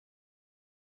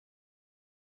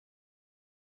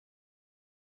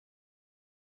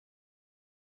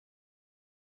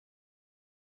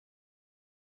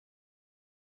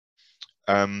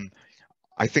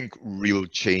I think real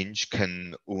change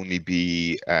can only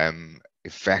be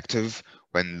effective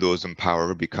when those in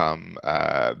power become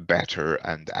better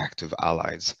and active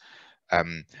allies.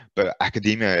 But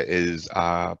academia is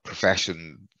a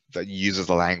profession that uses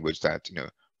a language that,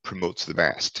 promotes the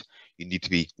best. You need to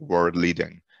be world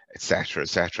leading, etc.,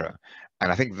 etc.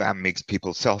 And I think that makes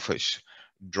people selfish,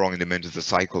 drawing them into the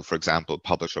cycle, for example,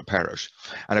 publish or perish.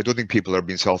 And I don't think people are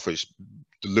being selfish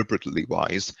deliberately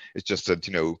wise. It's just that,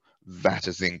 that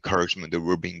is the encouragement that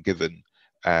we're being given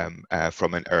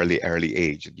from an early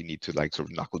age, and you need to like sort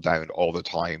of knuckle down all the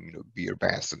time, be your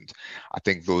best. And I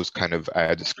think those kind of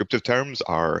descriptive terms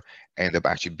end up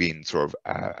actually being sort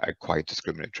of quite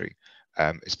discriminatory,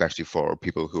 especially for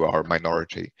people who are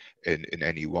minority in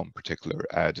any one particular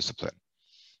discipline.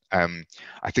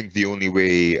 I think the only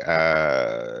way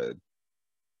to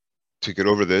get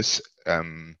over this,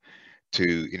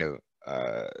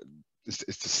 is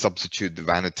to substitute the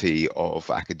vanity of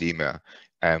academia,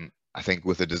 I think,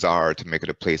 with a desire to make it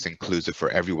a place inclusive for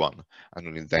everyone, and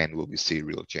only then will we see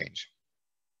real change.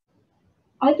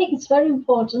 I think it's very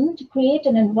important to create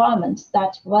an environment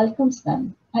that welcomes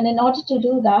them. And in order to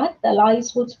do that, the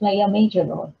allies would play a major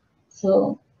role.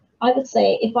 So I would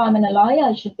say if I'm an ally,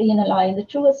 I should be an ally in the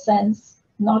truest sense,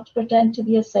 not pretend to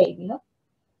be a savior.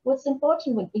 What's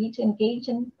important would be to engage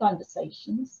in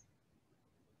conversations.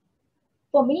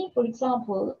 For me, for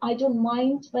example, I don't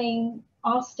mind being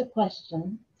asked a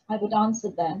question. I would answer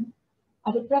them. I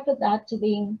would prefer that to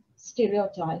being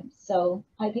stereotyped. So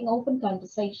I think open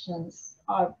conversations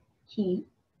are key.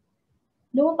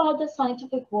 Know about the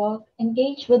scientific work,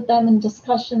 engage with them in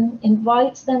discussion,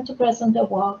 invite them to present their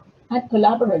work, and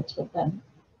collaborate with them.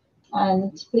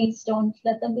 And please don't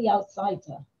let them be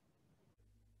outsider.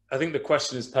 I think the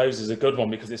question is posed is a good one,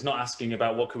 because it's not asking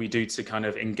about what can we do to kind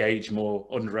of engage more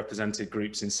underrepresented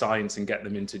groups in science and get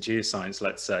them into geoscience,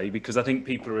 let's say, because I think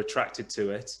people are attracted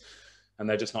to it and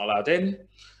they're just not allowed in.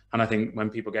 And I think when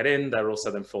people get in, they're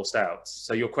also then forced out.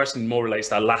 So your question more relates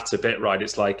to that latter bit, right?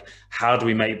 It's like, how do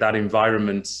we make that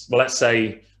environment? Well, let's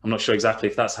say, I'm not sure exactly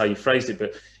if that's how you phrased it,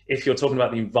 but if you're talking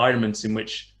about the environment in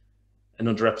which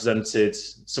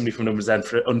somebody from an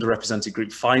underrepresented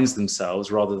group finds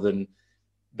themselves, rather than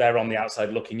they're on the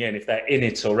outside looking in, if they're in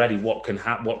it already, what could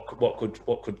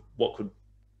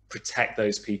protect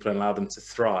those people and allow them to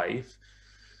thrive?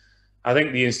 I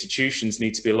think the institutions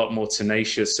need to be a lot more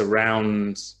tenacious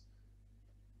around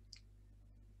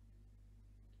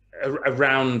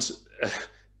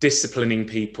disciplining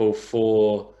people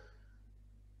for,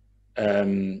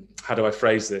 how do I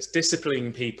phrase this?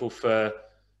 Disciplining people for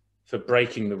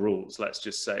breaking the rules, let's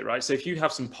just say, right? So if you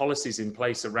have some policies in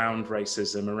place around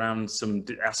racism, around some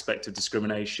aspect of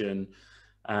discrimination,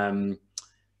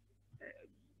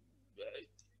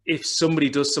 if somebody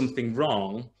does something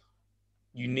wrong,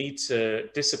 you need to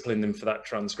discipline them for that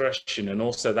transgression, and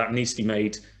also that needs to be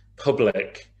made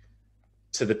public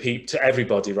to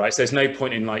everybody, right? So there's no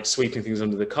point in like sweeping things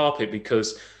under the carpet,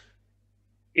 because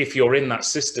if you're in that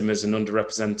system as a member of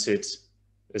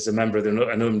an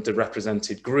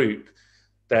underrepresented group,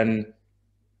 then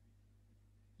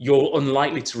you're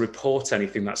unlikely to report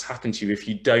anything that's happened to you if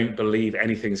you don't believe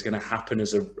anything's going to happen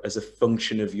as a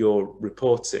function of your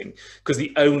reporting. Because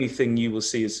the only thing you will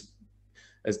see as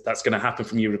that's going to happen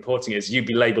from you reporting is you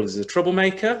be labeled as a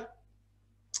troublemaker.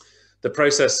 The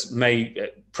process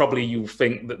probably you'll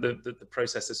think that the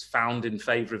process has found in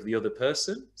favor of the other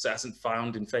person, so it hasn't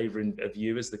found in favor of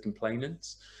you as the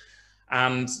complainant.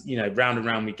 And round and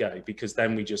round we go, because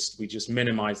then we just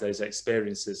minimize those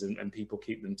experiences, and people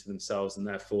keep them to themselves, and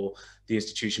therefore the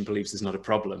institution believes there's not a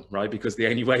problem, right? Because the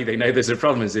only way they know there's a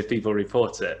problem is if people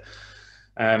report it.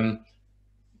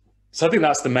 So I think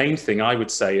that's the main thing I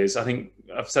would say is, I think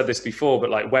I've said this before, but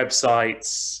like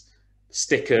websites,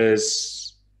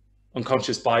 stickers,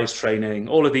 unconscious bias training,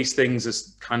 all of these things are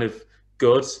kind of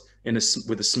good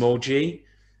with a small g,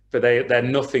 but they're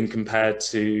nothing compared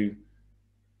to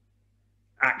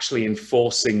actually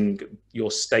enforcing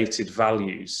your stated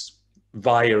values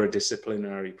via a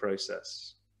disciplinary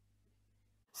process.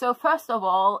 So first of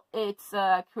all, it's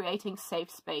creating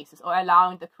safe spaces, or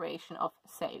allowing the creation of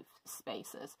safe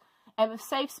spaces. And with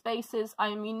safe spaces,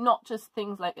 I mean not just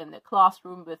things like in the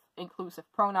classroom with inclusive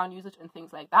pronoun usage and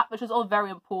things like that, which is all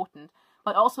very important,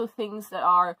 but also things that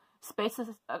are spaces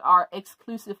that are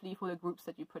exclusively for the groups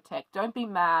that you protect. Don't be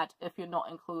mad if you're not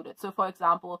included. So for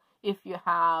example, if you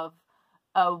have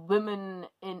a women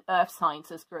in earth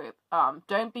sciences group,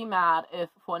 don't be mad if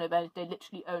for an event they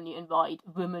literally only invite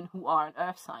women who are in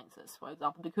earth sciences, for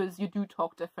example, because you do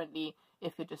talk differently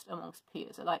if you're just amongst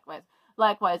peers. So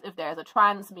likewise, if there's a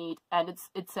trans meet and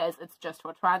it says it's just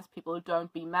for trans people,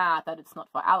 don't be mad that it's not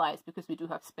for allies, because we do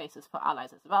have spaces for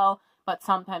allies as well. But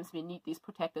sometimes we need these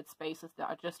protected spaces that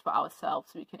are just for ourselves,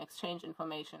 so we can exchange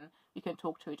information, we can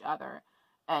talk to each other,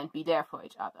 and be there for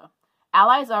each other.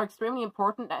 Allies are extremely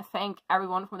important. I thank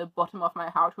everyone from the bottom of my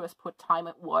heart who has put time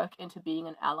and work into being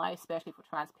an ally, especially for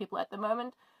trans people at the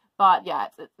moment. But yeah,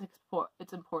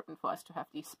 it's important for us to have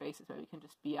these spaces where we can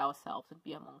just be ourselves and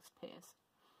be amongst peers.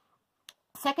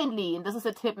 Secondly, and this is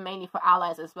a tip mainly for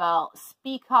allies as well,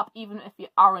 speak up even if you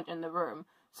aren't in the room.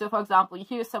 So for example, you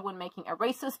hear someone making a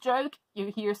racist joke,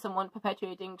 you hear someone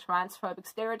perpetuating transphobic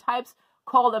stereotypes,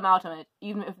 call them out on it,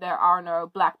 even if there are no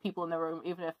black people in the room,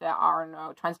 even if there are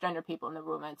no transgender people in the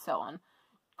room, and so on.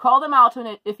 Call them out on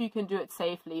it if you can do it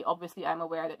safely. Obviously, I'm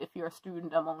aware that if you're a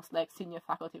student amongst like senior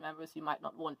faculty members, you might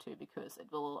not want to, because it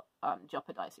will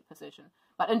jeopardize your position.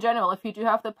 But in general, if you do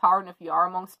have the power and if you are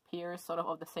amongst peers sort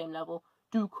of the same level,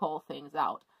 do call things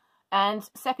out. And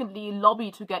secondly,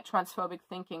 lobby to get transphobic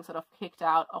thinking sort of kicked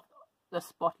out of the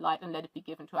spotlight and let it be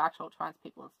given to actual trans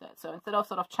people instead. So instead of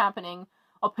sort of championing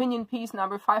opinion piece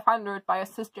number 500 by a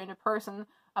cisgender person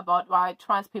about why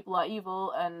trans people are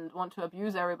evil and want to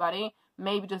abuse everybody,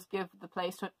 maybe just give the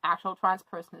place to an actual trans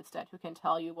person instead who can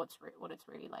tell you what it's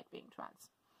really like being trans.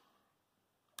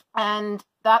 And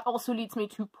that also leads me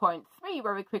to point 3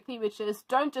 very quickly, which is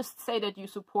don't just say that you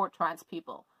support trans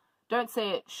people. Don't say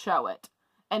it, show it.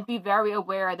 And be very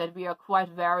aware that we are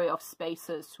quite wary of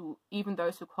spaces who, even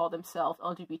those who call themselves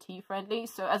LGBT friendly.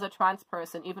 So as a trans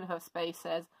person, even if a space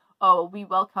says, oh, we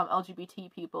welcome LGBT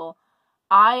people,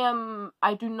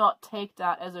 I do not take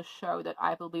that as a show that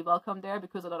I will be welcome there,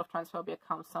 because a lot of transphobia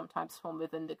comes sometimes from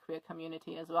within the queer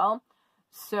community as well.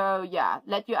 So yeah,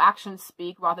 let your actions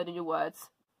speak rather than your words.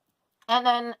 And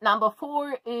then number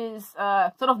 4 is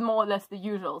sort of more or less the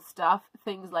usual stuff.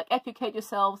 Things like educate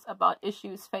yourselves about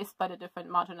issues faced by the different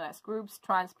marginalized groups,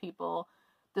 trans people,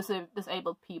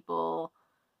 disabled people,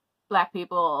 black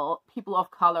people, people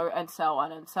of color, and so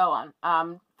on and so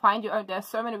on. Find your own. There's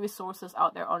so many resources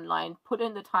out there online. Put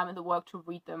in the time and the work to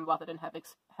read them rather than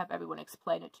have everyone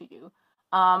explain it to you.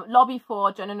 Lobby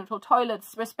for gender-neutral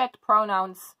toilets. Respect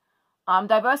pronouns.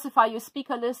 Diversify your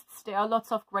speaker lists. There are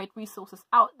lots of great resources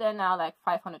out there now, like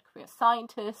 500 Queer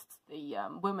Scientists, the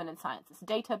Women in Sciences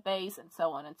database, and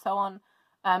so on and so on.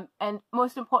 And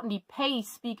most importantly, pay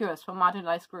speakers from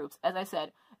marginalized groups. As I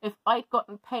said, if I'd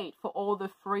gotten paid for all the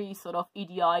free sort of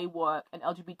EDI work and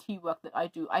LGBT work that I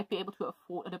do, I'd be able to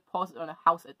afford a deposit on a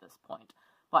house at this point.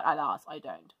 But alas, I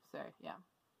don't. So, yeah.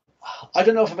 I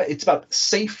don't know if it's about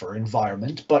safer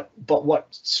environment, but what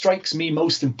strikes me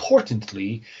most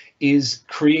importantly is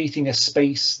creating a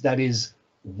space that is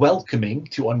welcoming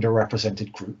to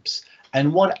underrepresented groups.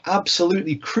 And one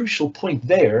absolutely crucial point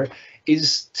there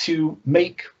is to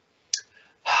make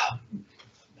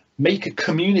a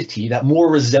community that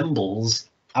more resembles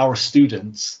our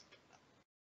students.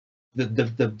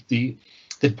 The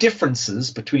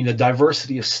differences between the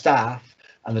diversity of staff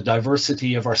and the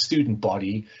diversity of our student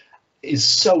body is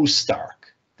so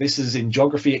stark. This is in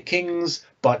geography at King's,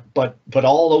 but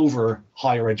all over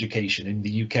higher education in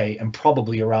the UK and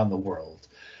probably around the world.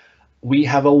 We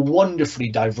have a wonderfully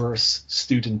diverse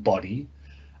student body,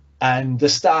 and the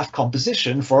staff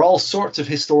composition, for all sorts of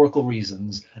historical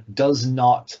reasons, does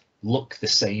not look the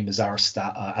same as our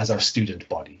student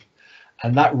body,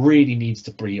 and that really needs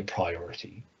to be a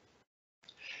priority.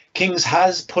 King's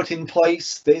has put in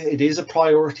place, it is a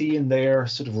priority in their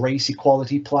sort of race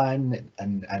equality plan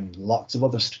and lots of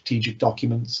other strategic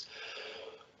documents.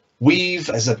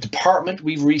 As a department,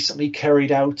 we've recently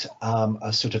carried out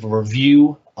a sort of a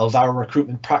review of our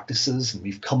recruitment practices, and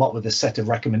we've come up with a set of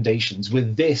recommendations.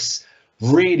 With this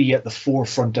really at the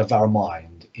forefront of our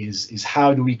mind is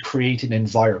how do we create an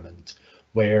environment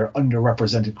where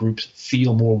underrepresented groups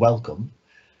feel more welcome.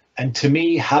 And to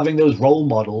me, having those role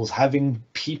models, having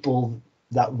people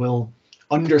that will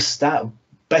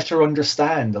better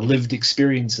understand the lived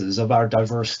experiences of our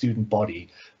diverse student body,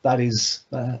 that's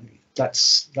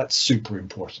super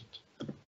important.